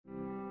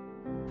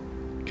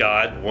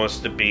God wants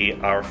to be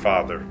our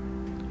Father.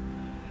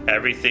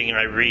 Everything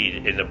I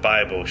read in the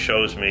Bible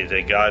shows me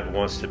that God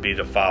wants to be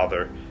the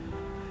Father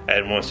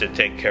and wants to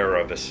take care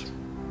of us.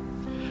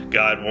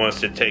 God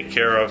wants to take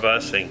care of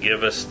us and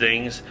give us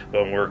things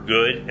when we're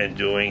good and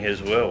doing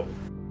His will.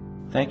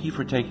 Thank you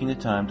for taking the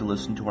time to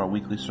listen to our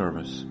weekly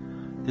service.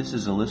 This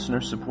is a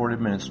listener-supported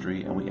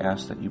ministry, and we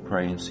ask that you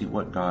pray and see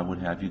what God would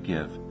have you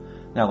give.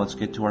 Now let's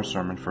get to our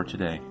sermon for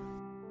today.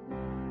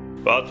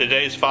 Well,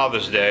 today's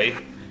Father's Day,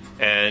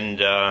 and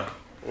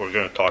we're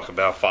going to talk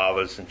about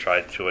fathers and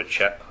try to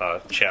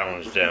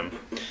challenge them.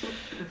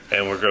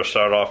 And we're going to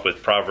start off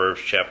with Proverbs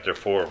chapter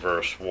 4,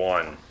 verse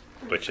 1,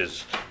 which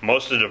is,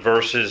 most of the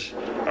verses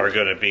are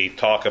going to be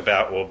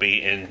will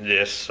be in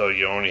this, so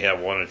you only have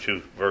one or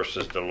two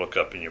verses to look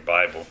up in your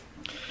Bible.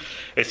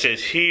 It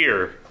says,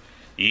 "Hear,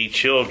 ye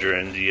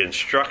children, the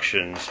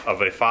instructions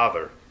of a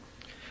father,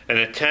 and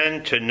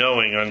attend to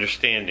knowing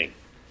understanding.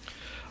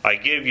 I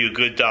give you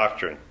good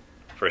doctrine.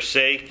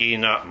 Forsake ye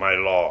not my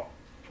law,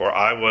 for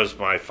I was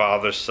my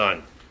father's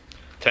son,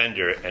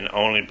 tender and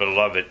only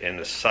beloved in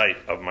the sight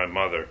of my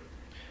mother.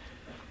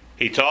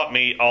 He taught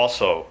me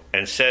also,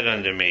 and said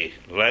unto me,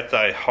 Let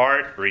thy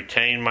heart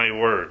retain my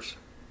words.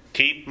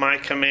 Keep my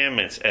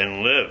commandments,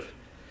 and live.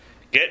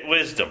 Get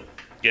wisdom,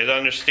 get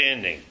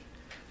understanding.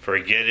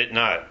 Forget it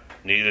not,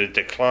 neither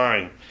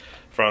decline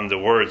from the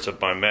words of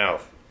my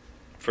mouth.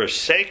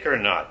 Forsake her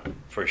not,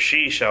 for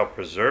she shall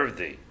preserve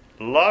thee.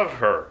 Love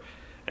her,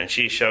 and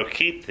she shall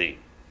keep thee.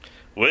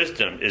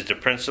 Wisdom is the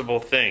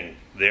principal thing,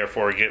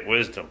 therefore get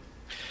wisdom.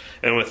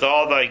 And with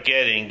all thy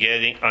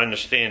getting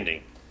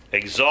understanding.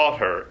 Exalt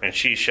her, and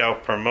she shall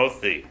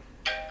promote thee.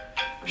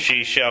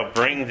 She shall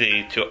bring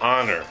thee to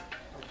honor.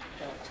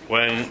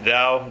 When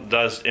thou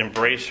dost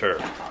embrace her,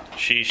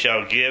 she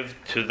shall give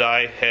to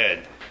thy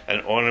head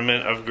an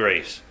ornament of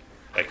grace.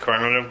 A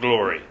crown of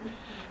glory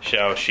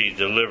shall she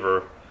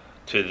deliver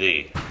to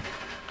thee."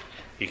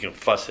 You can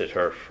fuss at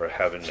her for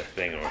having the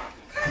thing on.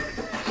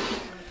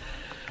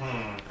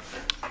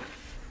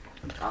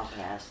 I'll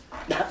pass.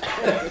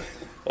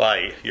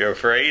 Why, you're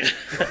afraid?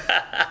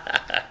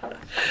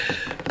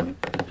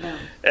 No.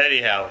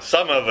 Anyhow,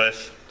 some of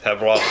us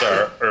have lost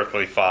our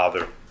earthly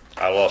father.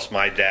 I lost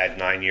my dad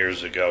 9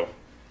 years ago.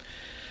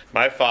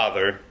 My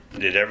father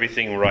did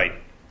everything right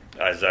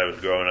as I was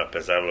growing up,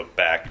 as I look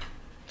back.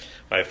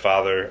 My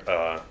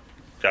father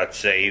got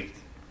saved.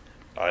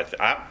 I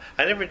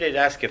never did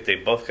ask if they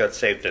both got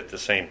saved at the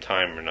same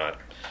time or not.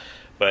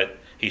 But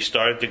he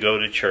started to go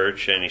to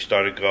church, and he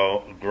started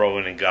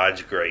growing in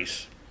God's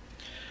grace.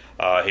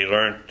 He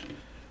learned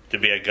to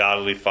be a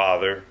godly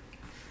father.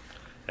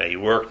 And he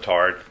worked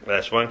hard.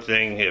 That's one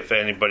thing, if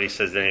anybody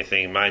says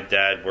anything, my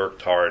dad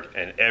worked hard.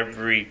 And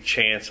every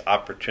chance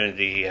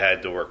opportunity he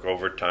had to work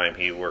overtime,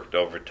 he worked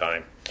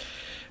overtime.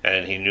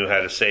 And he knew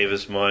how to save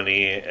his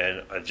money,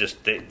 and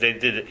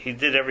he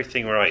did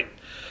everything right.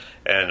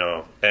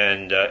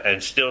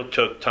 And still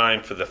took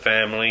time for the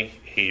family.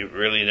 He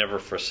really never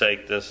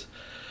forsake us,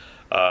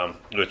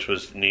 which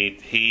was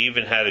neat. He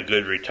even had a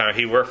good retirement.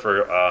 He worked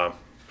for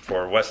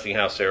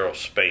Westinghouse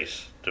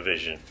Aerospace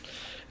Division,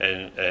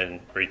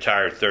 and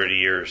retired 30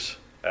 years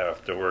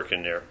after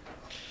working there.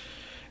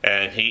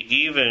 And he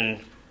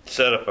even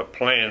set up a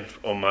plan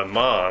for my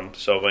mom,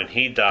 so when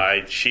he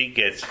died, she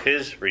gets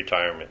his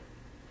retirement.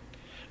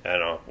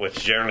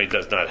 Which generally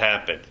does not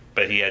happen,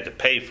 but he had to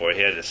pay for it.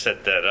 He had to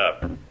set that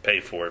up,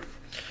 pay for it.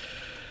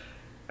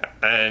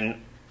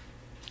 And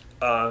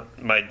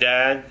my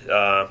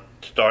dad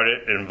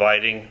started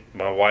inviting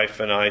my wife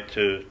and I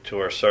to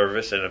our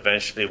service, and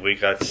eventually we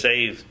got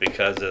saved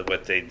because of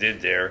what they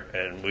did there,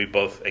 and we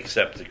both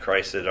accepted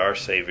Christ as our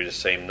Savior the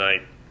same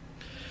night.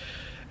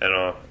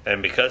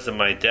 And because of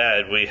my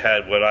dad, we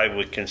had what I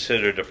would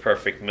consider the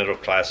perfect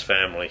middle-class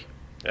family.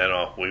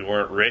 We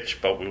weren't rich,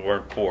 but we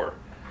weren't poor.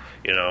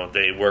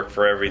 They worked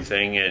for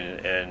everything,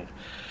 and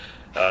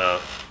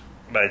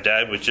my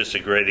dad was just a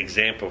great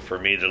example for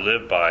me to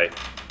live by.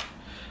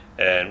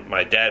 And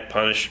my dad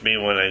punished me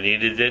when I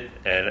needed it,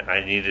 and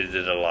I needed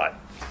it a lot.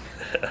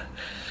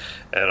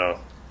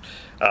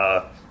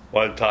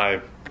 One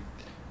time,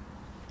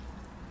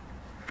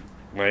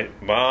 my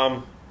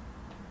mom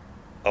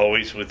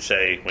always would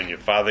say, when your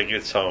father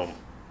gets home,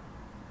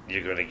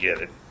 you're going to get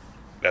it.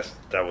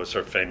 That was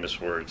her famous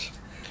words.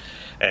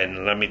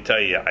 And let me tell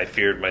you, I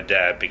feared my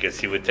dad, because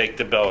he would take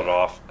the belt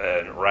off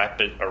and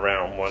wrap it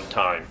around one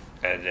time,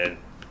 and then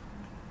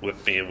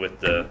whip me with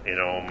the,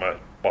 on my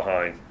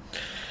behind.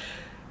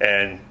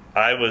 And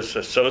I was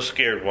so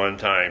scared one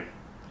time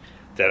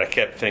that I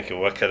kept thinking,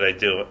 what could I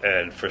do?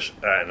 And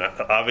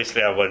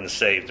obviously I wasn't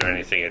saved or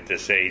anything at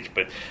this age,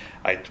 but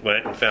I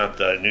went and found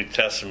the New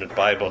Testament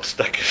Bible and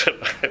stuck it in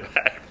my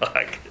back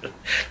pocket,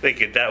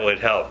 thinking that would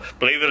help.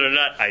 Believe it or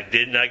not, I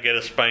did not get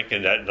a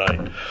spanking that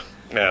night.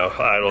 Now,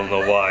 I don't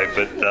know why,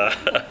 but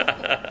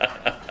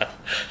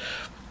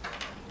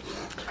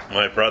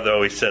my brother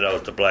always said I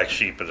was the black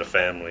sheep of the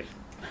family.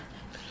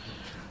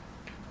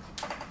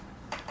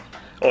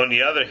 On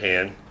the other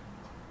hand,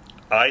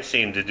 I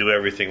seemed to do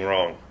everything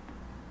wrong.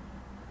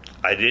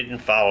 I didn't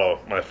follow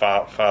my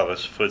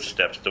father's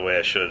footsteps the way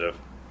I should have.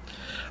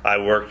 I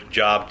worked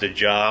job to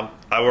job.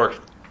 I worked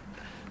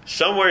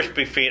somewhere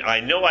between, I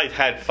know I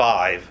had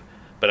 5,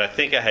 but I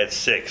think I had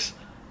 6.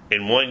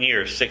 In 1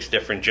 year, 6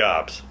 different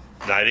jobs.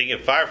 And I didn't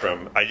get fired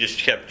from them. I just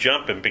kept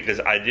jumping because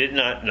I did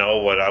not know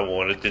what I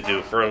wanted to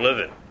do for a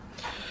living.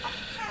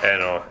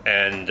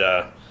 And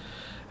I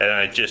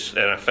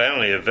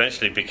finally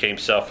eventually became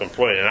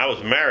self-employed. And I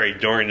was married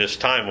during this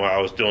time while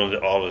I was doing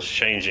all this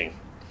changing.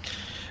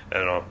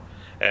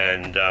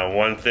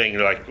 One thing,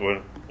 like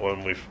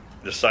when we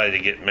decided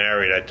to get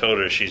married, I told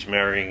her she's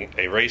marrying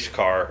a race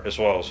car as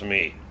well as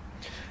me.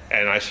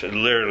 And I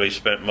literally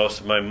spent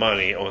most of my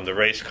money on the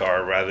race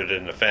car rather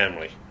than the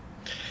family.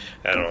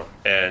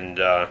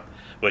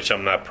 Which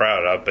I'm not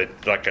proud of,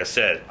 but like I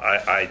said,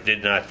 I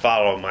did not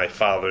follow my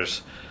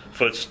father's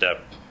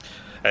footstep.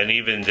 And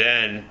even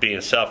then, being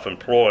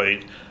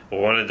self-employed,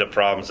 one of the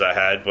problems I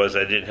had was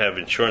I didn't have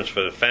insurance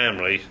for the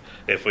family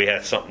if we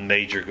had something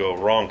major go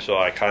wrong. So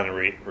I kind of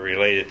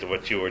related to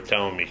what you were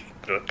telling me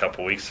a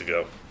couple weeks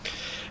ago.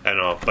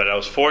 But I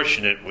was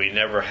fortunate we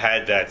never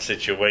had that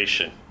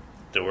situation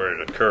to where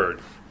it occurred.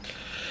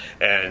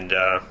 And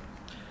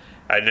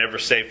I never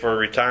saved for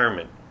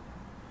retirement.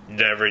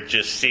 Never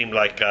just seemed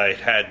like I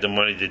had the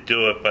money to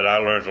do it, but I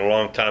learned a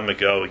long time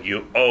ago,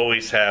 you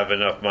always have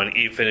enough money,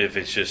 even if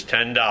it's just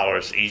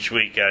 $10 each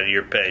week out of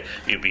your pay.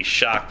 You'd be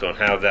shocked on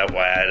how that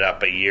will add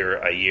up a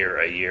year.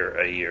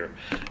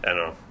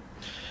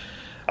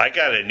 I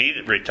got a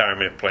neat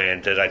retirement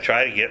plan that I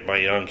try to get my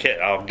young kid.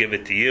 I'll give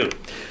it to you.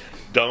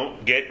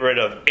 Don't get rid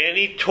of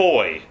any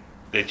toy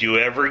that you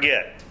ever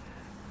get.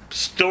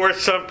 Store it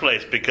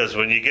someplace, because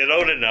when you get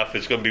old enough,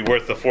 it's going to be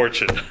worth a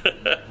fortune.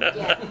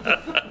 Yeah.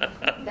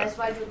 That's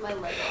what I do with my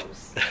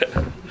Legos.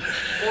 Or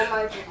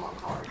my Pokemon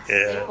cards.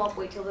 Yeah. Save them up,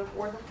 wait till they're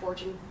worth a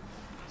fortune,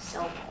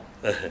 sell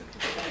them.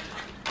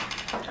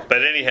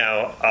 But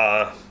anyhow,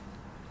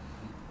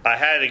 I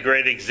had a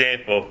great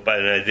example,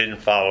 but I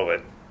didn't follow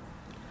it.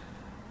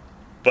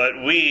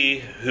 But we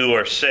who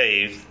are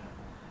saved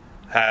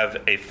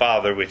have a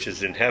Father which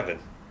is in heaven.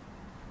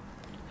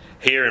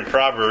 Here in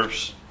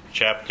Proverbs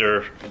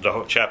chapter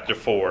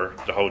 4,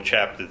 the whole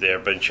chapter there,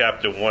 but in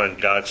chapter 1,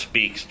 God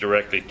speaks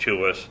directly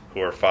to us who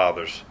are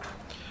fathers.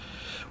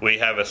 We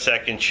have a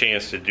second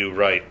chance to do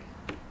right.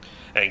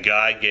 And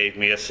God gave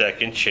me a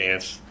second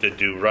chance to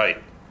do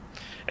right.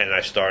 And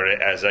I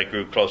started, as I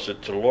grew closer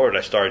to the Lord,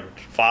 I started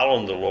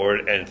following the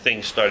Lord, and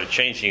things started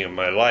changing in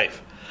my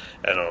life.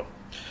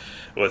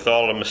 With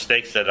all the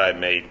mistakes that I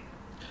made.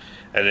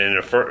 And in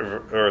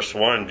verse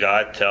 1,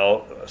 God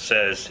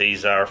says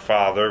He's our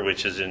Father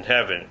which is in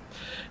heaven.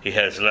 He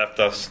has left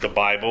us the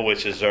Bible,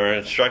 which is our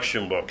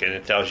instruction book, and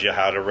it tells you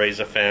how to raise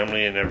a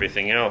family and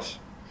everything else,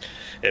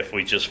 if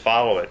we just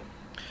follow it.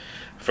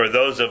 For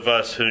those of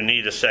us who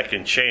need a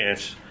second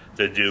chance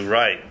to do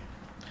right,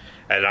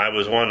 and I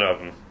was one of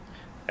them,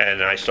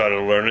 and I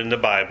started learning the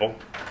Bible,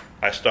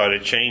 I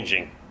started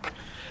changing,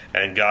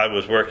 and God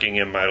was working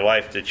in my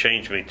life to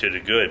change me to the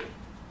good,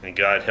 and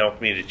God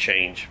helped me to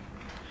change.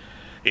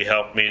 He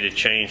helped me to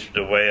change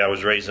the way I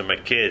was raising my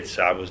kids.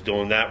 I was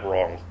doing that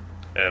wrong,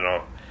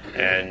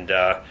 And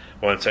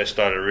once I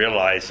started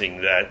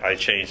realizing that, I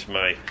changed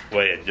my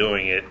way of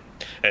doing it,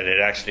 and it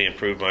actually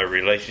improved my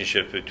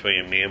relationship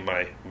between me and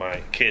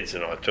my kids.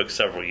 It took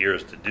several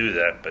years to do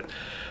that, but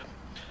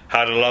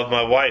how to love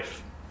my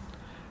wife,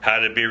 how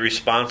to be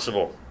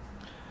responsible,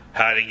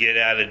 how to get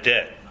out of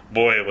debt.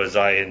 Boy, was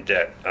I in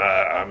debt.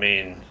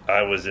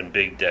 I was in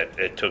big debt.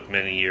 It took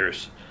many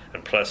years,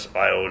 and plus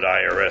I owed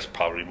IRS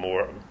probably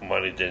more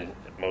money than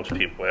most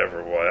people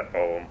ever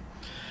owe them.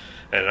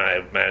 And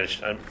I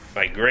managed.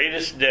 My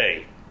greatest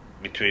day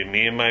between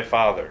me and my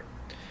father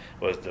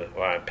was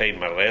when I paid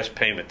my last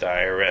payment to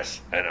IRS,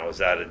 and I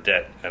was out of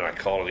debt, and I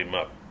called him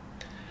up.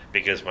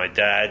 Because my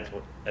dad,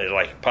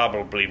 like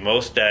probably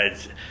most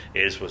dads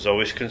was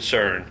always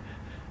concerned,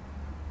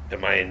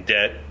 am I in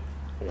debt?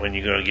 When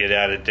you're going to get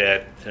out of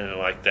debt? And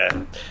like that.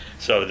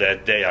 So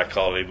that day I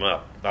called him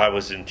up. I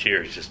was in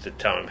tears just to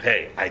tell him,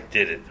 hey, I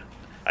did it.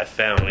 I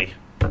finally,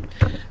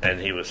 and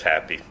he was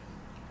happy.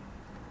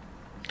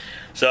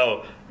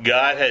 So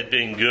God had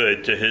been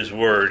good to His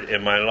Word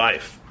in my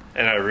life.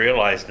 And I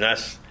realized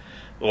that's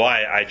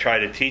why I try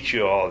to teach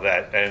you all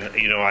that.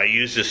 And, I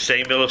use the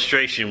same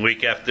illustration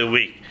week after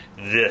week.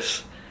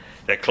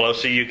 The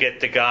closer you get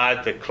to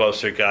God, the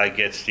closer God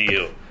gets to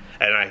you.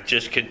 And I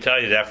just can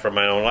tell you that from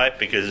my own life,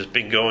 because it's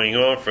been going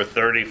on for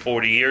 30,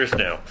 40 years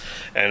now.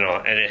 And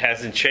it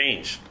hasn't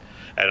changed.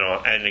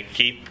 And it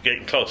keeps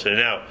getting closer.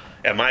 Now,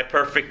 am I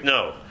perfect?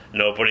 No.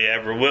 Nobody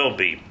ever will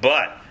be.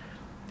 But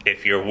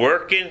if you're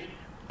working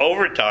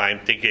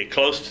overtime to get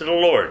close to the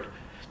Lord,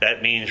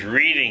 that means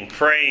reading,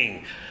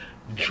 praying,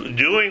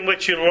 doing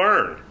what you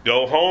learn.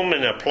 Go home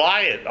and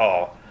apply it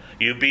all.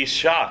 You'd be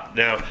shocked.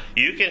 Now,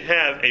 you can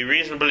have a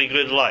reasonably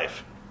good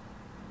life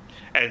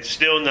and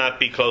still not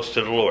be close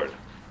to the Lord.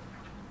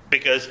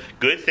 Because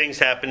good things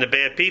happen to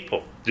bad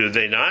people. Do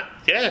they not?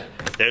 Yeah.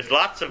 There's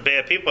lots of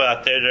bad people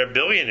out there that are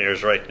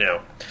billionaires right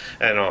now.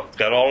 And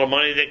got all the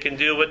money they can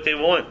do what they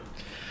want.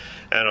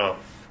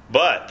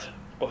 But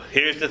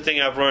here's the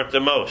thing I've learned the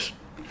most.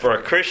 For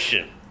a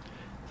Christian,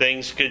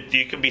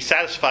 you can be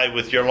satisfied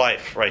with your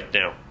life right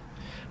now.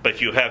 But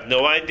you have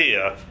no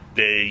idea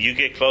that you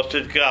get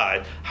closer to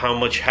God, how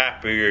much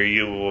happier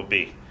you will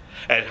be.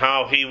 And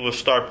how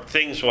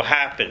things will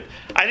happen.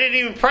 I didn't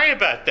even pray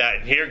about that.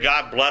 And here,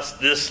 God bless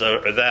this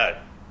or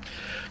that.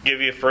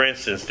 Give you, for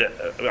instance,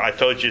 I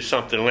told you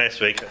something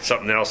last week.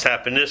 Something else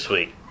happened this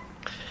week.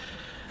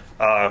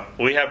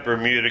 We have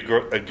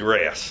Bermuda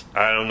grass.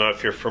 I don't know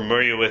if you're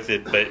familiar with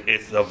it, but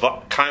it's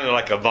kind of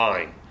like a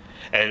vine.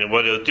 And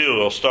what it'll do,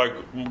 it'll start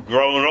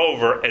growing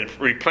over and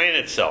replant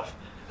itself.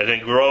 And then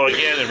grow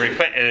again and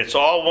replant. And it's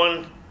all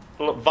one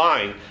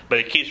vine, but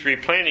it keeps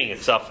replanting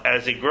itself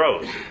as it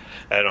grows.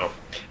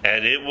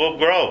 And it will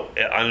grow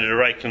under the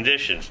right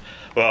conditions.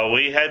 Well,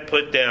 we had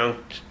put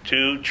down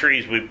 2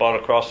 trees we bought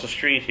across the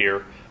street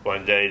here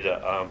one day,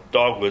 the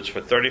dogwoods,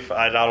 for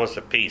 $35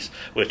 a piece,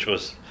 which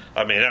was,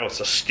 that was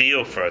a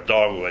steal for a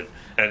dogwood,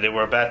 and they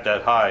were about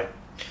that high.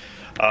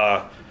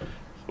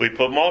 We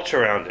put mulch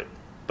around it,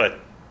 but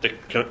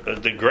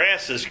the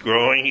grass is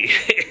growing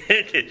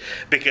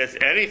because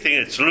anything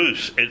that's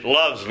loose, it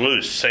loves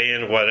loose,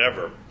 sand,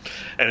 whatever.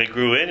 And it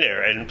grew in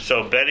there. And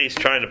so Betty's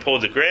trying to pull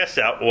the grass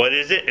out. What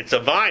is it? It's a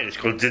vine. It's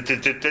going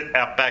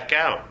back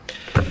out.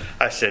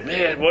 I said,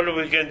 man, what are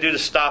we going to do to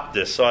stop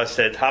this? So I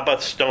said, how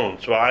about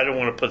stones? Well, I don't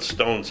want to put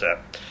stones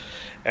up.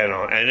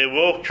 And it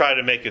will try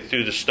to make it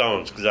through the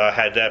stones because I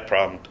had that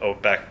problem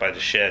back by the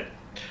shed.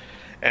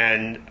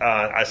 And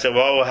I said,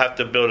 well, we'll have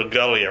to build a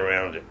gully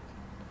around it.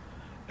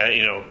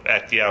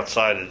 At the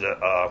outside of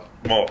the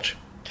mulch.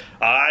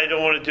 I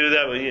don't want to do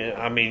that.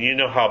 You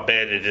know how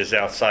bad it is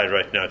outside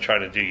right now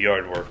trying to do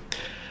yard work.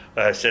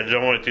 I said, I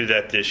don't want to do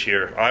that this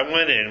year. I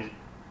went in,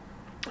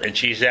 and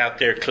she's out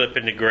there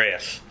clipping the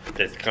grass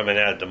that's coming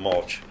out of the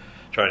mulch,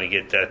 trying to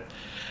get that.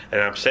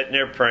 And I'm sitting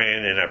there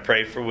praying, and I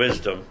pray for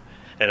wisdom.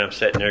 And I'm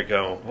sitting there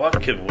going,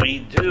 what can we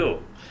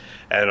do?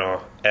 And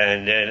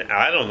then,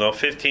 I don't know,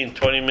 15,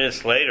 20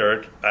 minutes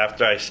later,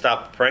 after I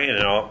stopped praying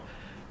and all,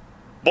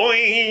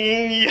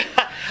 boing!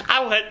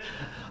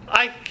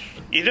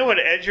 You know what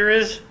an edger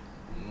is?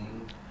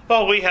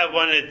 Well, we have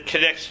one that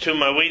connects to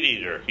my weed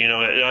eater, and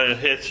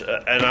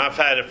I've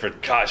had it for,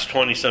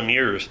 20-some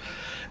years.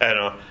 And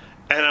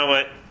I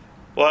went,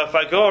 well, if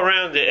I go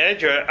around the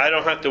edger, I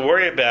don't have to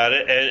worry about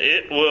it, and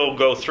it will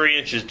go 3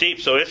 inches deep,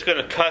 so it's going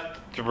to cut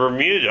the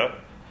Bermuda.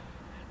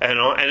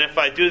 And if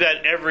I do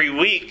that every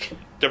week,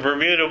 the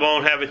Bermuda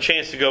won't have a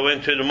chance to go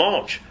into the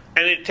mulch.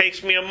 And it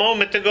takes me a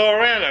moment to go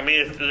around.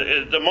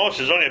 The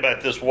mulch is only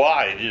about this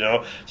wide,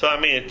 So,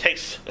 it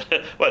takes,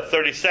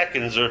 30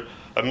 seconds or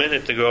a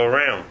minute to go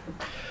around.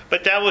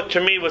 But that, to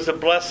me, was a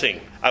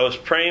blessing. I was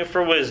praying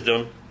for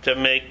wisdom to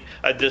make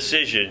a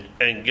decision,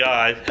 and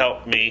God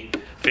helped me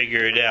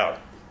figure it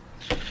out.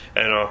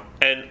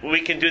 And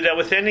we can do that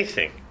with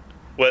anything.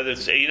 Whether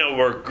it's,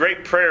 we're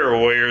great prayer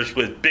warriors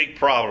with big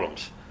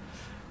problems.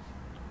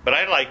 But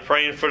I like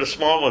praying for the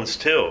small ones,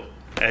 too,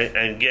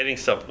 and getting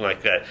something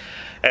like that.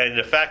 And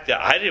the fact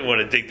that I didn't want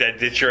to dig that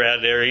ditch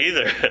around there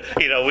either.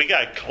 We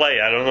got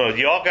clay. I don't know.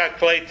 You all got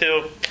clay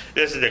too?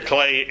 This is the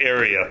clay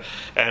area.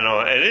 And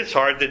it's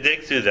hard to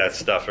dig through that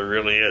stuff. It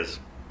really is.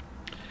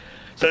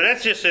 So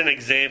that's just an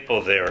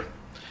example there.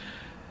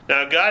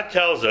 Now, God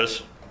tells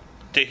us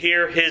to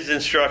hear His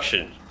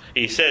instructions.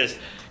 He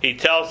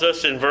tells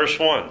us in verse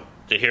 1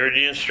 to hear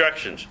the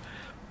instructions.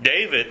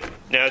 David,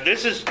 now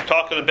this is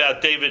talking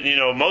about David.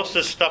 Most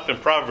of the stuff in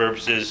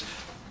Proverbs is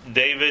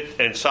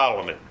David and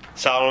Solomon.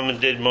 Solomon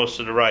did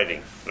most of the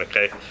writing,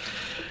 okay?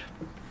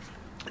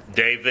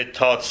 David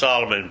taught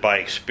Solomon by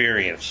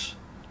experience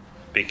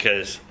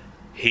because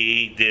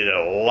he did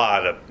a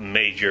lot of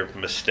major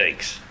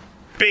mistakes,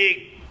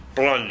 big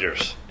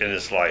blunders in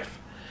his life.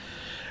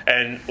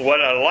 And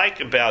what I like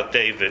about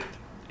David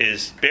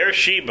is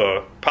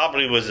Bathsheba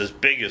probably was his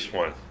biggest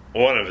one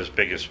of his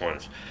biggest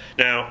ones.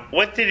 Now,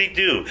 what did he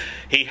do?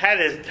 He had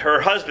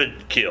her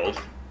husband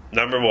killed,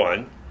 number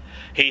one.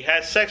 He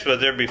had sex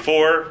with her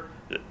before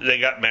they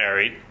got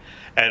married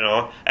and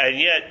all, and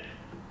yet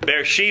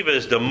Bathsheba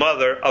is the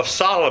mother of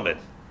Solomon.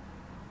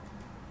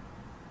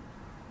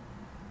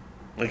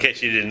 In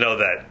case you didn't know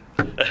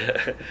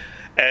that.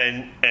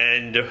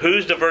 and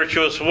who's the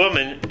virtuous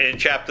woman in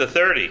chapter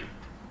 30?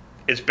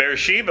 It's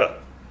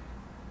Bathsheba.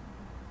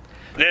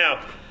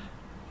 Now,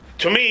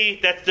 to me,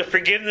 that's the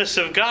forgiveness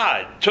of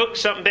God. Took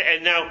something,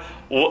 and now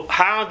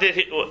how did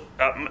he?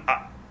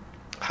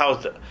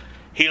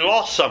 He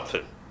lost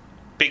something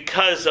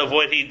because of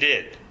what he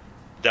did.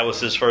 That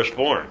was his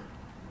firstborn.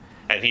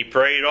 And he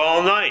prayed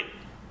all night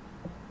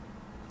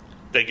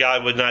that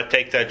God would not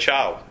take that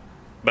child.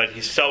 But he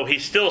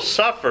still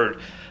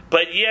suffered.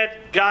 But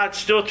yet God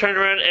still turned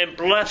around and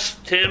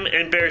blessed him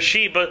and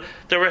Bathsheba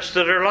the rest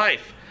of their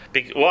life.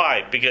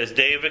 Why? Because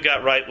David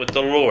got right with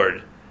the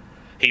Lord.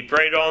 He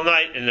prayed all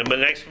night, and the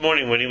next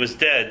morning when he was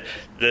dead,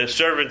 the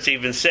servants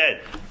even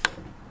said,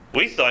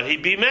 we thought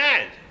he'd be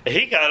mad.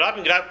 He got up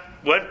and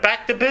went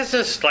back to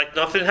business like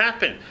nothing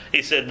happened.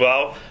 He said,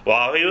 well,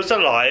 while he was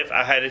alive,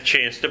 I had a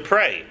chance to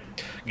pray.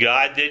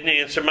 God didn't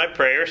answer my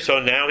prayer, so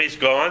now he's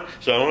gone,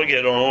 so I'm going to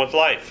get on with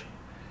life.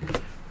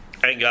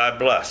 And God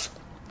blessed.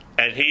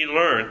 And he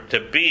learned to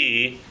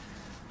be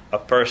a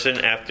person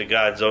after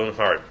God's own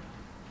heart.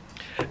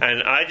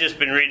 And I just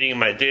been reading in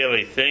my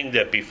daily thing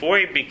that before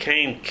he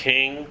became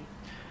king,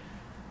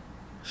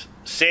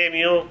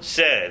 Samuel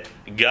said,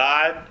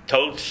 God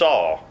told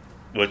Saul,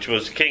 which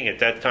was king at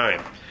that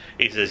time,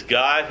 he says,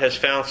 God has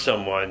found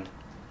someone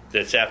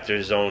that's after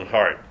his own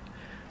heart.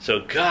 So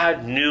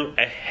God knew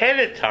ahead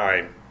of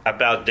time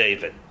about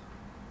David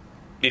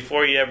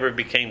before he ever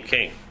became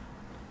king,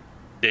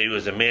 that he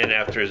was a man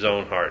after his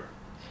own heart.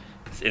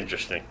 It's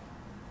interesting.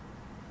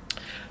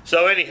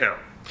 So anyhow,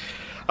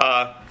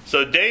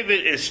 so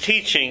David is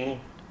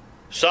teaching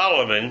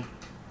Solomon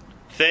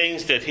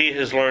things that he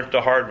has learned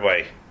the hard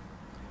way.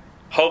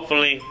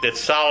 Hopefully that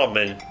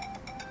Solomon...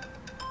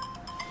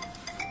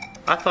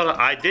 I thought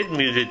I did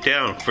mute it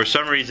down. For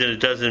some reason it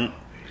doesn't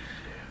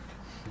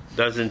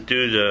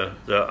do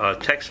the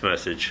text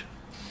message.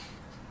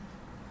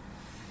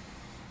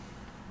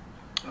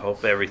 I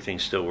hope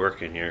everything's still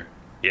working here.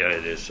 Yeah,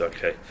 it is.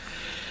 Okay.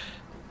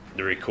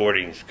 The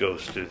recordings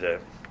goes through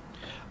that.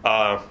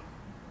 I'm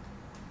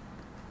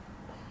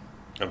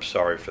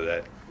sorry for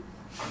that.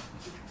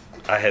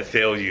 I have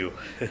failed you.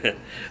 I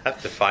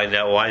have to find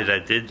out why I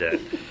did that.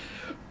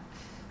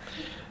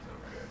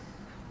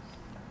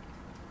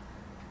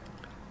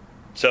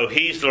 So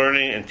he's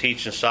learning and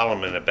teaching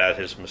Solomon about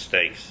his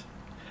mistakes.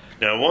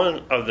 Now,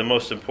 one of the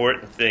most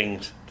important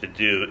things to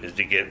do is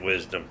to get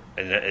wisdom.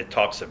 And it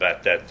talks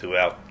about that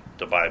throughout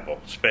the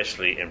Bible,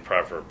 especially in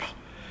Proverbs.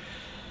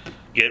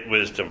 Get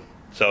wisdom.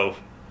 So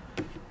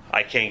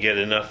I can't get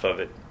enough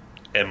of it.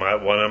 And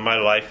one of my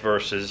life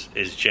verses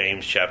is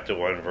James chapter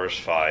 1, verse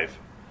 5,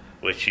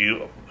 which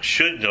you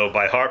should know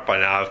by heart by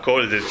now. I've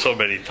quoted it so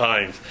many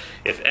times.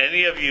 If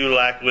any of you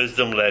lack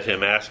wisdom, let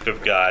him ask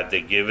of God,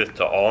 that giveth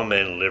to all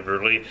men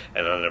liberally,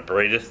 and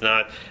upbraideth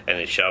not, and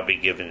it shall be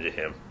given to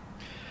him.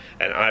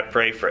 And I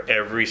pray for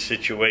every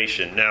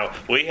situation. Now,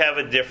 we have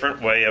a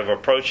different way of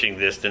approaching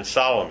this than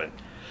Solomon.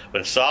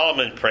 When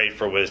Solomon prayed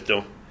for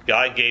wisdom,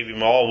 God gave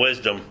him all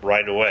wisdom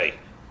right away.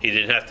 He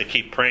didn't have to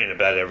keep praying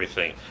about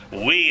everything.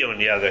 We, on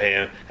the other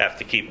hand, have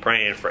to keep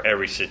praying for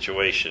every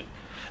situation.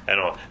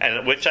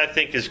 And which I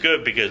think is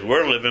good, because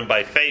we're living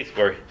by faith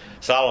where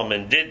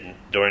Solomon didn't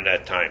during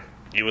that time.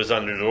 He was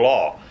under the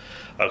law.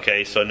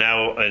 Okay, so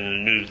now in the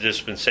new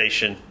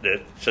dispensation,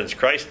 that since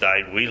Christ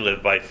died, we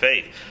live by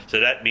faith.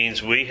 So that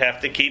means we have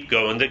to keep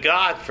going to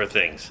God for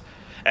things.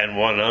 And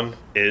one of them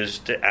is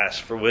to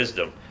ask for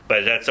wisdom.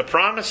 But that's a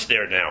promise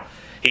there now.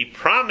 He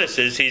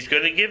promises he's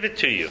going to give it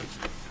to you.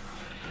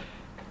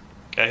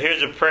 Now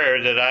here's a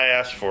prayer that I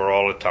ask for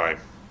all the time.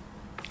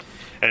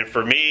 And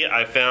for me,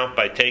 I found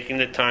by taking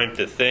the time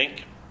to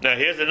think. Now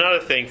here's another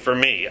thing for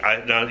me.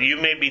 Now you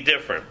may be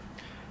different.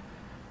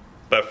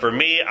 But for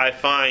me, I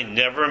find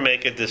never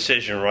make a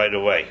decision right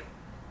away.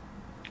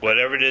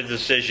 Whatever the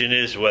decision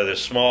is, whether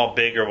small,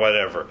 big, or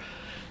whatever.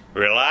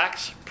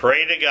 Relax,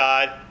 pray to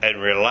God,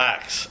 and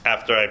relax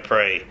after I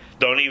pray.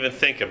 Don't even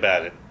think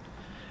about it.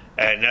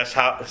 And that's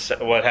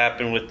what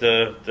happened with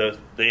the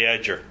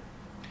edger.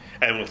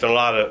 And with a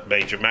lot of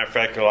major. Matter of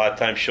fact, a lot of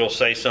times she'll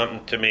say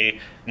something to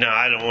me, no,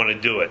 I don't want to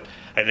do it.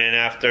 And then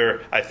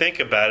after I think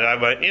about it, I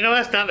went,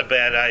 that's not a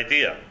bad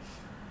idea.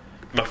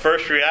 My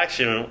first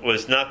reaction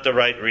was not the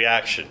right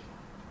reaction.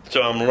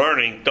 So I'm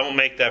learning, don't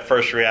make that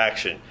first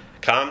reaction.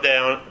 Calm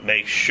down,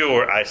 make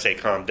sure, I say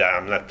calm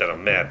down, not that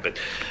I'm mad, but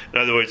in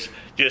other words,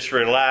 just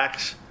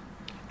relax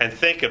and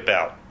think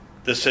about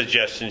the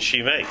suggestion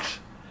she makes.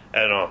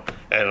 And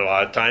a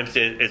lot of times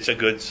it's a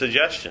good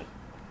suggestion.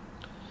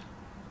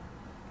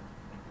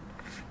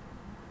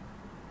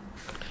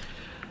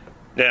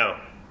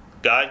 Now,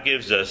 God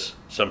gives us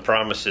some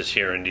promises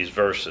here in these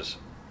verses.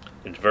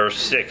 In verse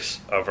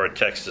 6 of our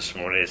text this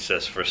morning, it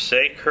says,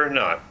 forsake her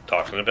not,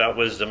 talking about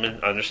wisdom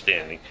and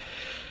understanding,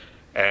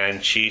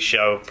 and she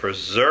shall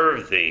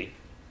preserve thee.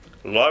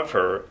 Love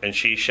her, and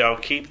she shall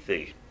keep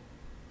thee.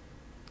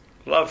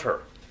 Love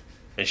her,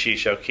 and she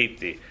shall keep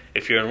thee.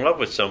 If you're in love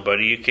with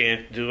somebody, you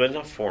can't do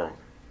enough for them.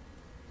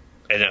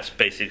 And that's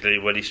basically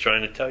what he's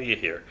trying to tell you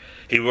here.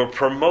 He will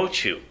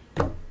promote you.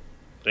 Isn't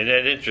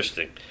that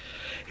interesting?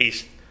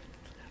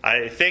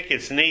 I think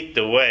it's neat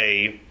the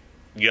way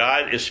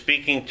God is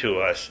speaking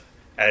to us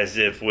as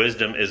if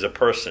wisdom is a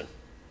person.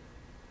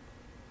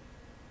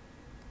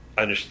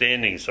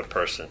 Understanding is a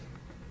person.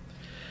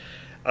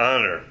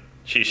 Honor.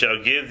 She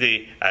shall give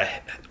thee,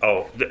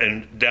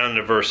 and down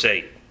to verse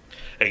 8.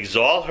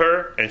 Exalt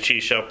her, and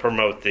she shall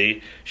promote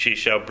thee. She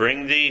shall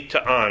bring thee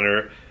to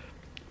honor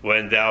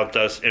when thou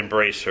dost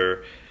embrace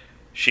her.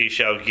 She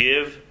shall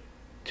give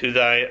to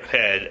thy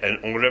head an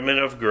ornament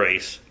of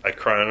grace, a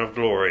crown of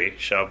glory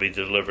shall be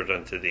delivered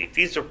unto thee.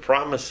 These are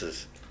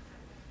promises.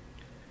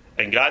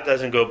 And God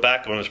doesn't go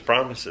back on his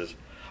promises.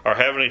 Our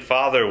Heavenly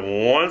Father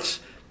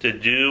wants to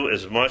do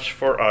as much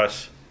for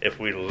us if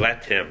we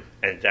let him.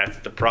 And that's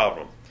the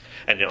problem.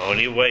 And the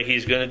only way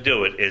he's going to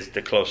do it is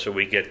the closer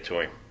we get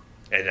to him.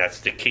 And that's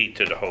the key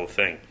to the whole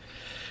thing.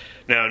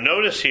 Now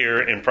notice here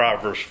in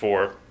Proverbs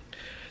 4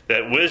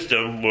 that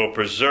wisdom will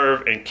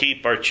preserve and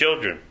keep our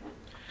children.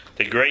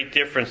 The great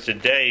difference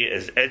today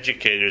as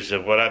educators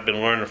of what I've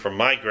been learning from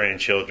my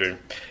grandchildren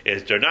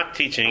is they're not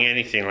teaching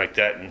anything like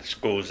that in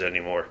schools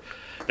anymore.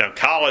 Now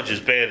college is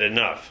bad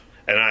enough,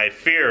 and I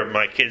fear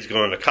my kids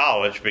going to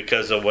college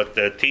because of what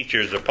the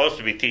teachers are supposed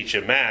to be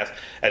teaching math,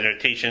 and they're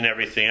teaching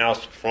everything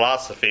else,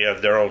 philosophy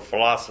of their own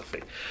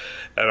philosophy.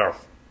 And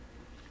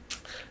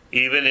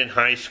even in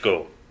high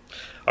school,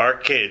 our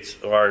kids,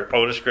 our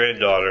oldest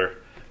granddaughter,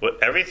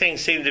 everything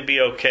seemed to be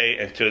okay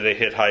until they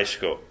hit high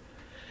school.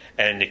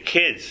 And the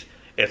kids,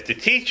 if the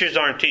teachers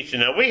aren't teaching,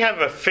 now we have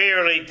a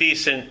fairly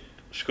decent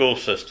school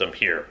system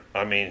here.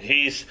 I mean,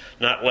 he's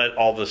not let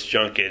all this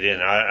junk get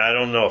in. I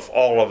don't know if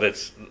all of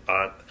it's,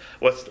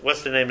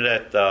 what's the name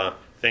of that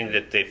thing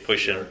that they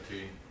push in?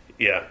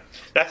 Yeah,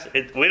 that's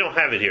it. We don't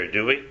have it here,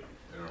 do we?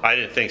 I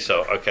didn't think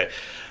so. Okay.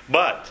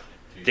 But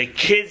the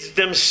kids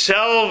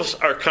themselves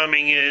are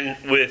coming in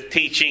with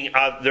teaching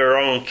their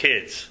own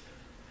kids.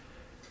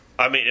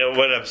 I mean,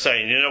 what I'm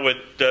saying, with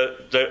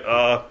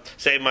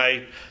say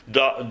my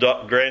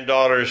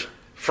granddaughter's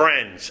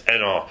friends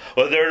and all.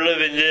 Well, they're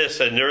living this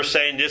and they're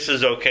saying this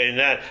is okay and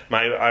that.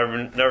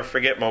 I'll never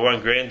forget my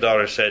one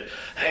granddaughter said,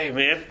 "Hey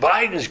man,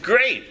 Biden's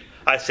great."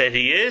 I said,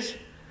 "He is?"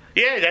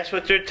 "Yeah, that's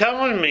what they're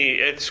telling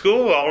me at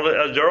school.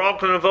 They're all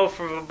going to vote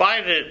for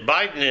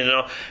Biden and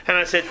all." And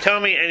I said, "Tell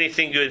me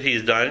anything good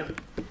he's done."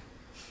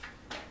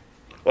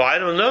 "Well, I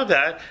don't know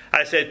that."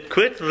 I said,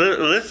 "Quit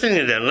listening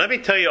to them. Let me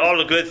tell you all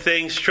the good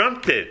things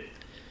Trump did."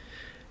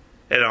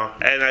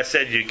 And I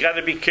said, you got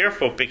to be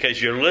careful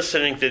because you're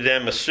listening to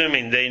them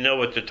assuming they know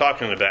what they're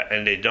talking about,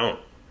 and they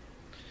don't.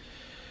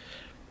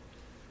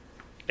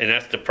 And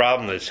that's the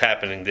problem that's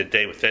happening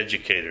today with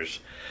educators.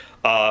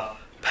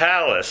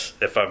 Pascal,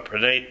 if I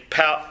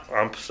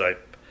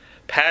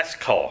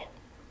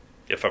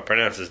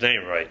pronounce his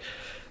name right,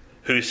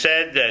 who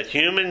said that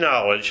human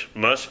knowledge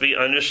must be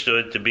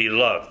understood to be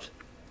loved,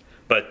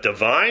 but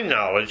divine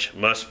knowledge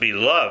must be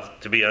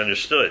loved to be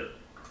understood.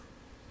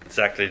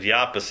 Exactly the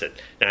opposite.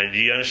 Now, do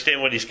you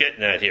understand what he's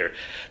getting at here?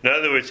 In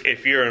other words,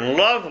 if you're in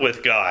love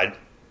with God,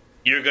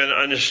 you're going to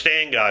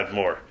understand God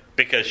more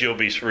because you'll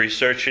be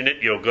researching it.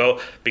 You'll go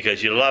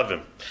because you love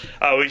Him.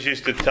 I always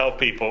used to tell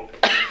people,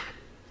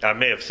 I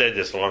may have said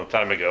this a long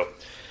time ago,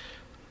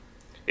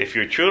 if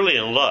you're truly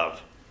in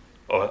love,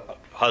 or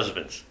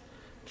husbands,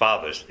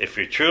 fathers, if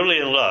you're truly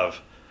in love,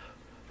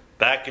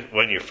 back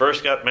when you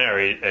first got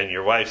married and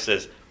your wife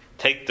says,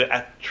 "Take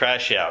the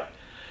trash out,"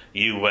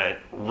 you went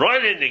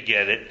running to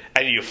get it,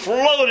 and you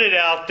floated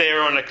out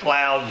there on a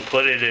cloud and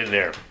put it in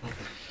there.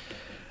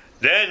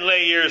 Then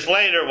years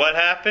later, what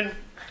happened?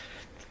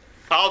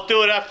 "I'll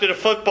do it after the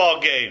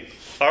football game,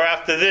 or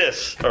after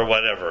this, or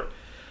whatever."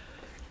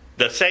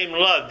 The same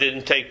love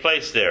didn't take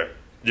place there.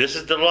 This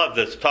is the love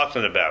that's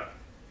talking about.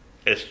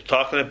 It's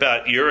talking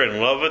about you're in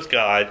love with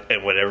God,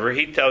 and whatever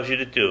He tells you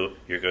to do,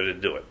 you're going to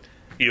do it.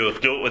 You'll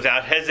do it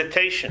without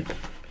hesitation.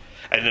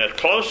 And the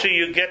closer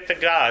you get to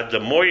God,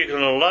 the more you're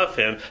going to love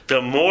Him, the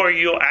more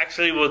you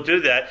actually will do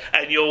that,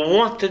 and you'll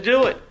want to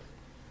do it.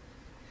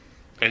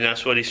 And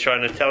that's what He's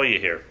trying to tell you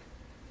here.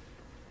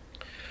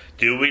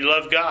 Do we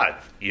love God?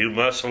 You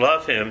must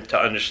love Him to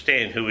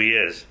understand who He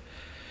is.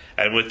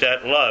 And with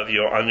that love,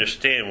 you'll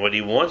understand what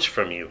He wants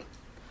from you.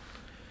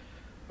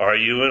 Are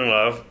you in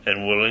love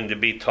and willing to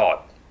be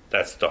taught?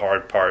 That's the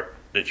hard part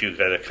that you've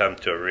got to come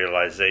to a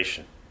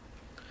realization.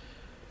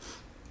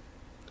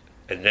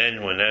 And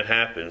then when that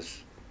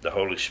happens, the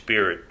Holy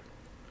Spirit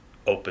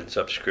opens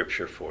up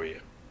Scripture for you.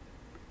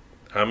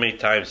 How many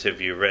times have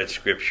you read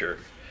Scripture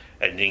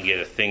and didn't get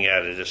a thing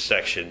out of this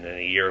section, and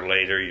a year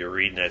later you're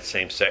reading that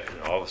same section,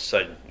 and all of a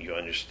sudden you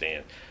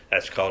understand?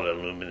 That's called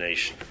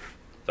illumination.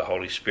 The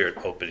Holy Spirit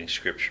opening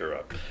Scripture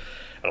up.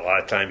 A lot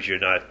of times you're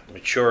not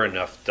mature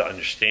enough to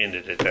understand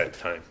it at that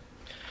time.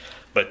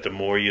 But the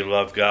more you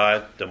love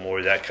God, the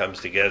more that comes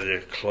together,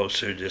 the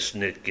closer this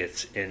knit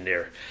gets in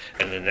there.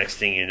 And the next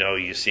thing you know,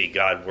 you see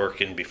God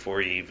working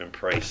before you even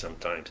pray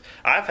sometimes.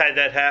 I've had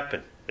that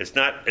happen.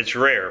 It's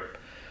rare.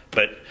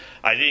 But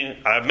I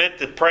meant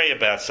to pray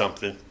about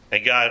something,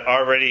 and God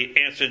already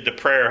answered the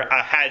prayer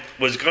I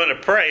was going to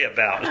pray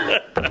about.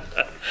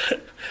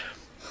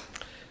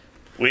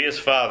 We as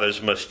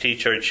fathers must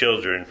teach our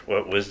children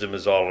what wisdom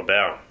is all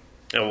about.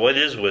 Now, what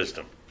is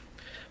wisdom?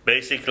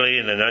 Basically,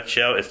 in a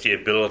nutshell, it's the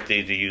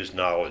ability to use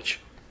knowledge.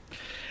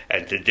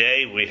 And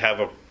today we have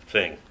a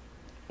thing.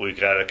 We've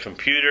got a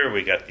computer,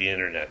 we got the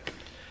internet,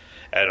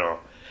 and all.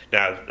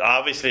 Now,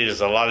 obviously,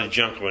 there's a lot of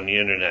junk on the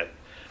internet,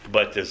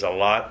 but there's a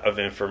lot of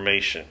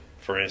information.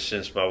 For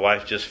instance, my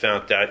wife just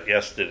found out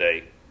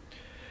yesterday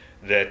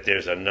that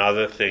there's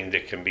another thing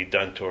that can be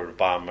done to the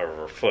bottom of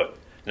her foot.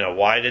 Now,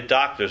 why the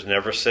doctors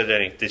never said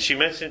anything? Did she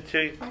mention it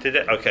to you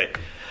today? Okay.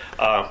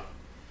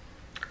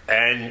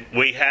 And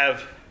we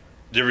have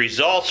the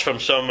results from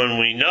someone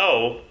we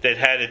know that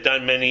had it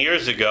done many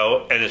years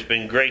ago, and it's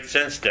been great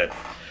since then.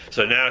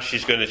 So now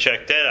she's going to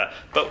check that out.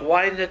 But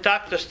why didn't the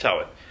doctors tell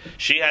it?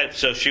 She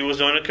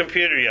was on a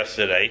computer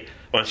yesterday,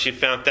 Once she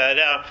found that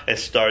out and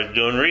started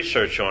doing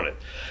research on it.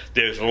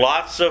 There's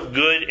lots of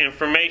good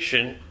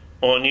information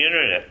on the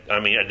internet. I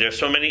mean, there's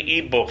so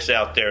many ebooks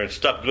out there and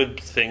stuff, good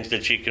things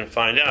that you can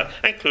find out,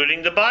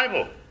 including the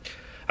Bible.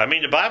 I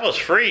mean, the Bible's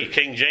free,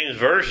 King James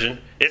Version.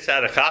 It's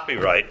out of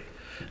copyright.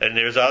 And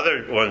there's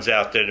other ones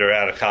out there that are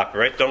out of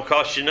copyright. Don't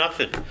cost you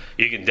nothing.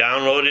 You can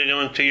download it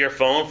onto your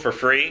phone for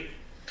free.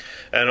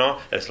 And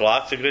all. There's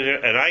lots of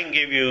good. And I can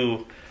give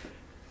you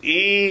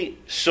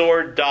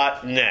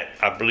esword.net.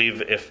 I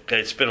believe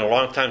it's been a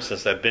long time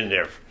since I've been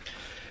there.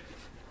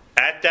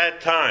 At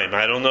that time,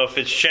 I don't know if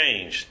it's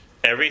changed,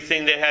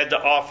 everything they had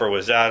to offer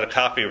was out of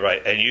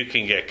copyright. And you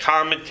can get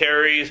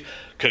commentaries,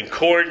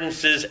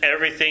 concordances,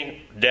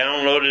 everything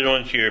downloaded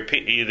onto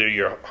either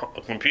your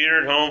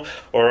computer at home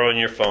or on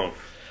your phone.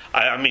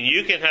 I mean,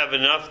 you can have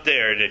enough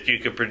there that you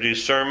can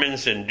produce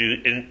sermons and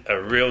do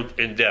a real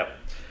in-depth.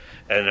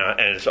 And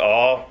it's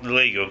all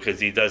legal because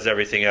he does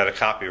everything out of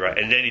copyright.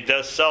 And then he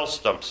does sell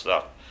some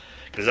stuff.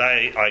 Because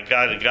I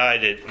got a guy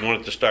that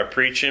wanted to start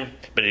preaching,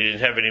 but he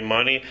didn't have any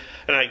money.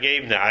 And I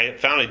gave him that. I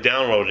finally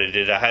downloaded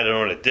it. I had it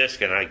on a disc,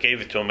 and I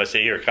gave it to him. I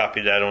said, here, copy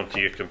that onto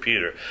your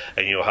computer.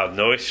 And you'll have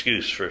no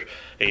excuse for...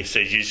 And he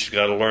says, you just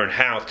got to learn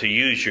how to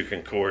use your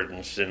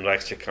concordance and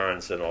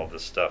lexicons and all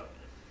this stuff.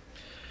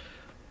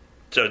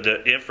 So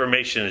the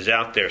information is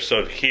out there.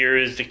 So here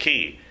is the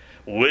key.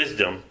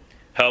 Wisdom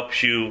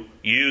helps you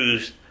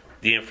use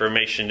the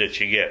information that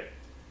you get.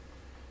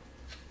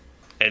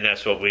 And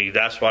that's why we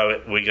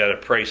got to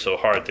pray so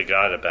hard to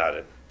God about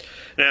it.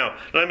 Now,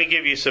 let me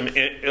give you some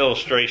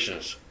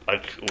illustrations,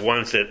 like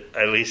ones that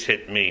at least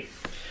hit me.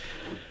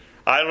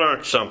 I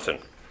learned something.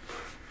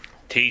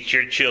 Teach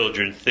your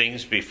children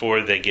things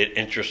before they get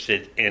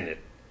interested in it.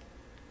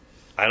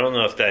 I don't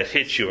know if that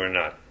hits you or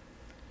not.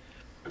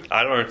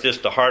 I learned this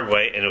the hard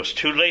way, and it was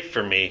too late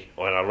for me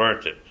when I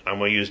learned it. I'm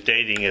going to use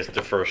dating as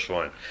the first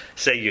one.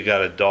 Say you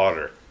got a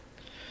daughter.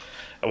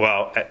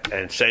 Well,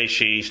 and say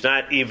she's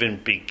not even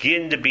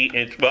begin to be...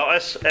 Well,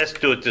 let's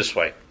do it this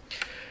way.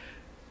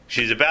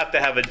 She's about to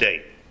have a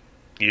date.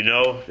 You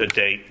know the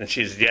date. And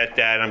she's, yeah,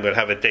 Dad, I'm going to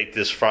have a date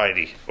this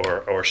Friday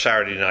or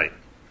Saturday night.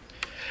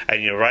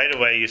 And right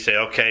away you say,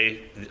 okay,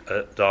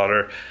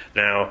 daughter,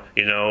 now,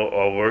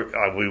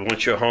 we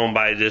want you home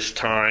by this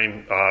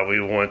time.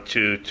 We want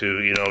to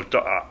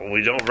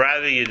we don't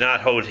rather you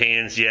not hold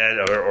hands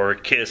yet or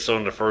kiss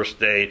on the first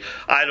date.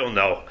 I don't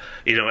know.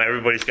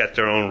 Everybody's got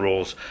their own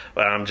rules.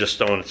 But I'm just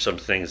throwing some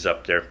things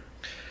up there.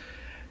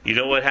 You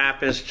know what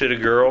happens to the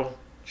girl?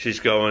 She's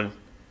going,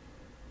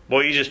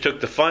 well, you just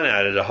took the fun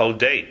out of the whole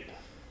date.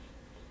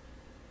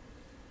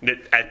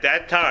 At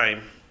that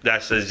time,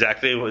 that's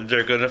exactly what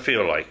they're going to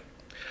feel like.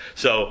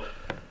 So,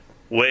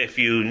 if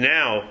you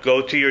now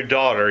go to your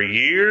daughter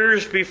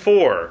years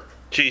before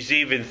she's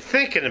even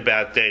thinking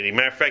about dating,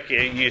 matter of fact,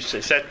 you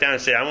sit down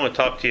and say, I want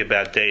to talk to you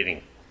about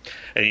dating.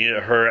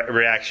 And her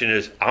reaction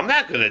is, I'm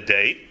not going to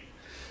date.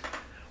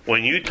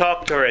 When you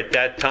talk to her at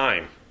that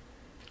time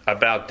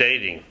about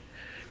dating,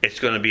 it's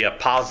going to be a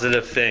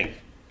positive thing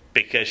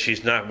because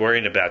she's not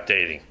worrying about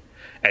dating.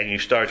 And you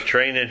start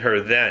training her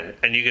then.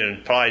 And you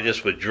can apply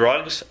this with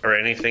drugs or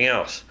anything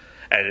else.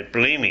 And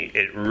believe me,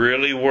 it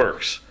really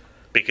works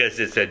because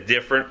it's a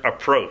different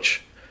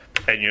approach.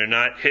 And you're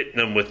not hitting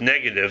them with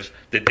negatives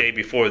the day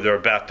before they're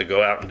about to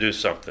go out and do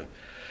something.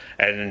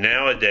 And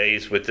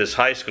nowadays, with this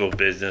high school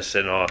business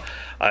and all,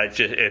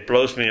 it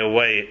blows me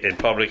away in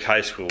public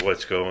high school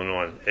what's going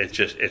on.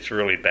 It's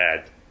really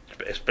bad,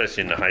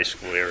 especially in the high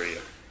school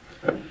area.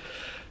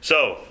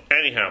 So,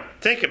 anyhow,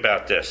 think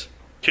about this.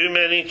 Too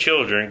many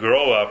children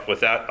grow up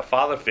without a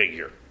father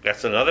figure.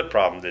 That's another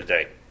problem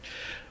today.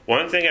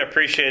 One thing I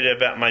appreciated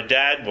about my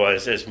dad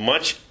was as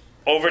much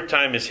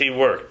overtime as he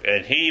worked,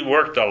 and he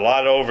worked a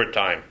lot of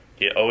overtime,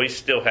 he always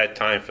still had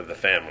time for the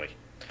family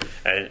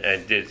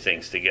and did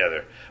things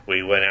together.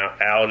 We went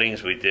out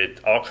outings, we did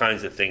all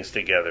kinds of things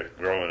together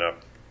growing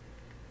up.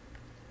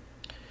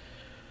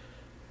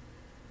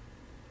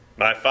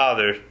 My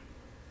father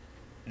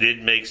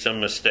did make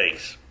some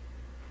mistakes.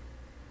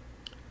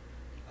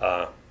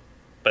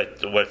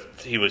 But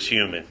he was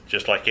human,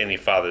 just like any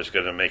father's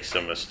going to make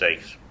some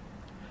mistakes.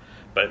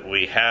 But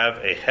we have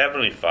a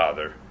heavenly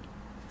Father,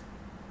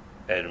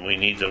 and we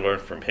need to learn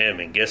from him.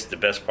 And guess the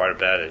best part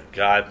about it,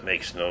 God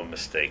makes no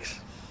mistakes.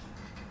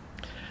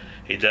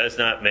 He does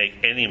not make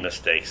any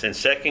mistakes. In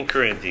 2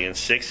 Corinthians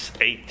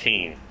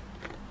 6:18,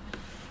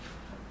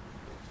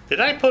 did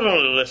I put on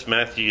the list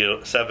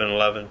Matthew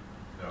 7:11?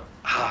 No.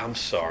 I'm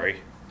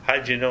sorry. How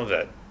did you know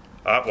that?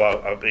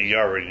 You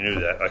already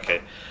knew that.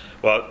 Okay.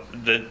 Well,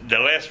 the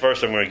last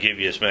verse I'm going to give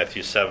you is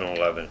Matthew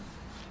 7:11.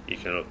 You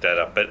can look that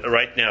up. But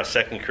right now,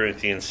 2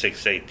 Corinthians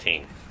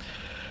 6:18.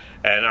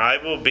 And I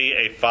will be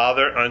a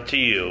father unto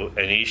you,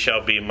 and ye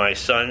shall be my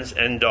sons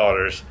and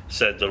daughters,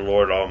 said the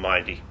Lord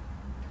Almighty.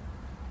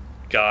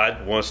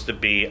 God wants to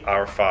be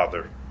our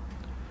Father.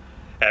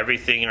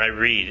 Everything I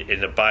read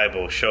in the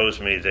Bible shows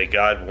me that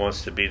God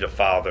wants to be the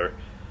Father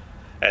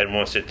and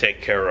wants to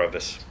take care of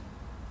us.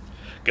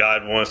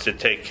 God wants to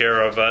take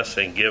care of us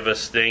and give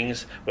us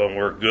things when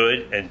we're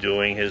good and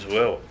doing His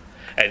will.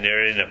 And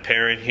there isn't a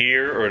parent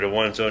here or the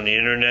ones on the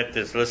internet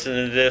that's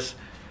listening to this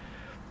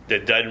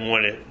that doesn't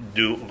want to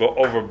go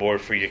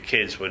overboard for your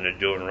kids when they're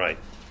doing right.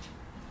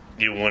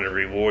 You want to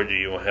reward,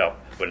 you want to help.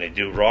 When they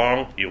do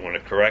wrong, you want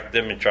to correct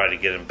them and try to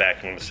get them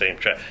back on the same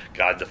track.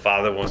 God the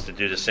Father wants to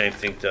do the same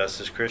thing to us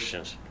as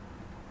Christians.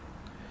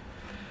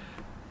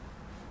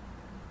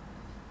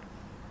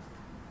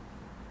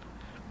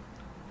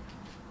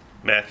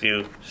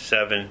 Matthew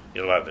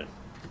 7:11.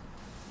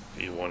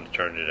 If you want to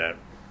turn to that.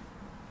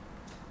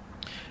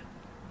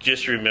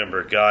 Just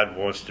remember, God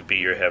wants to be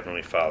your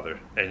heavenly Father.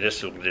 And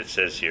this is what it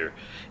says here.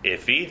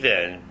 If ye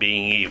then,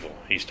 being evil,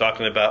 he's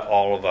talking about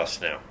all of us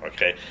now,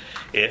 okay?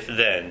 If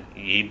then,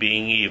 ye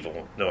being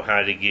evil, know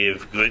how to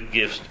give good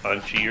gifts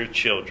unto your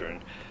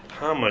children,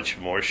 how much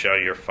more shall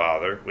your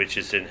Father, which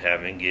is in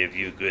heaven, give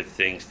you good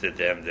things to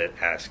them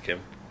that ask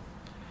him?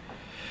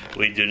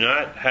 We do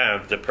not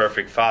have the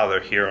perfect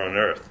Father here on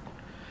earth,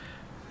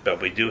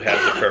 but we do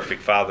have the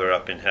perfect Father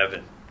up in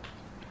heaven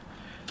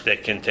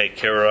that can take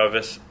care of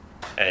us,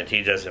 and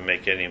he doesn't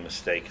make any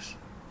mistakes.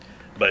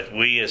 But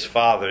we as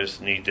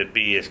fathers need to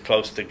be as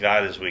close to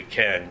God as we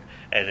can,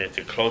 and if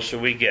the closer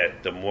we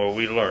get, the more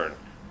we learn,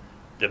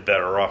 the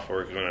better off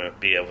we're going to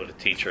be able to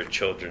teach our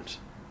children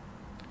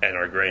and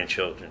our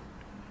grandchildren.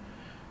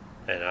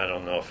 And I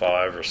don't know if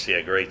I'll ever see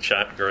a great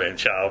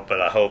grandchild, but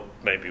I hope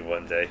maybe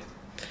one day.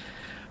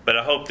 But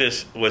I hope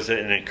this was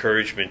an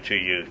encouragement to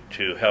you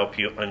to help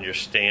you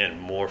understand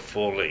more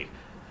fully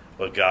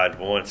what God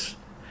wants.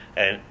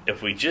 And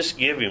if we just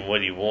give him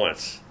what he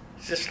wants,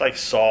 it's just like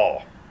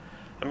Saul.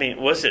 I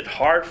mean, was it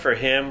hard for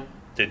him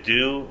to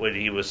do what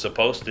he was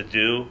supposed to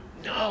do?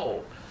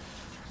 No.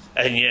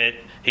 And yet,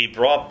 he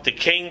brought the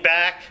king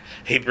back,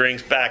 he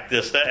brings back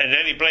this, that, and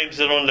then he blames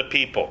it on the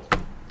people.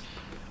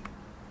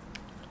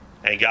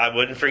 And God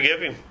wouldn't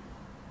forgive him.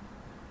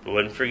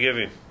 Wouldn't forgive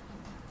him.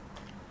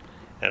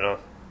 You know?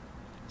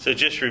 So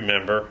just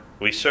remember,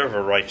 we serve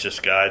a righteous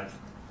God,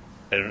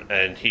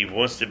 and he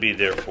wants to be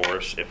there for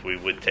us if we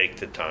would take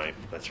the time.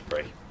 Let's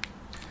pray.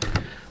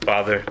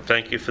 Father,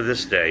 thank you for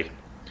this day.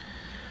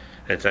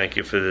 And thank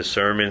you for this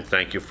sermon.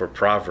 Thank you for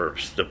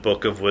Proverbs, the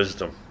book of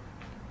wisdom.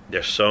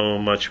 There's so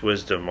much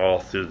wisdom all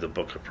through the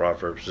book of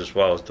Proverbs as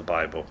well as the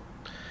Bible.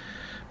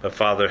 But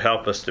Father,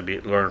 help us to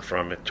learn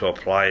from it, to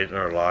apply it in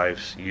our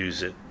lives,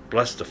 use it.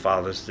 Bless the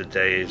fathers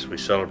today as we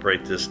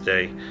celebrate this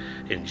day.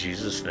 In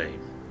Jesus'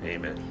 name,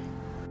 amen.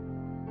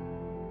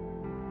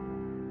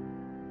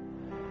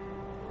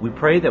 We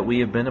pray that we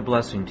have been a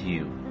blessing to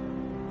you.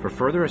 For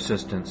further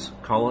assistance,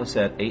 call us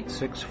at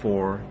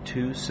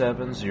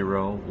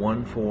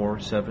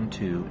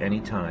 864-270-1472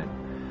 anytime.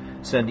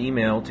 Send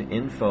email to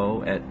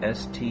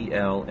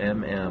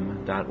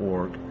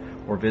info@stlmm.org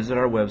or visit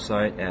our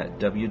website at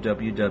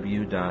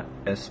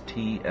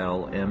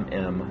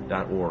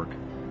www.stlmm.org.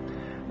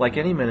 Like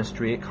any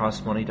ministry, it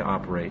costs money to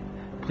operate.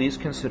 Please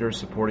consider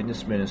supporting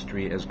this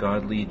ministry as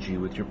God leads you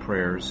with your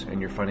prayers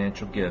and your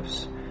financial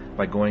gifts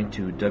by going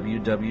to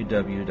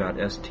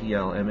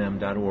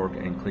www.stlmm.org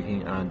and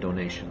clicking on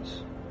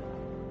donations.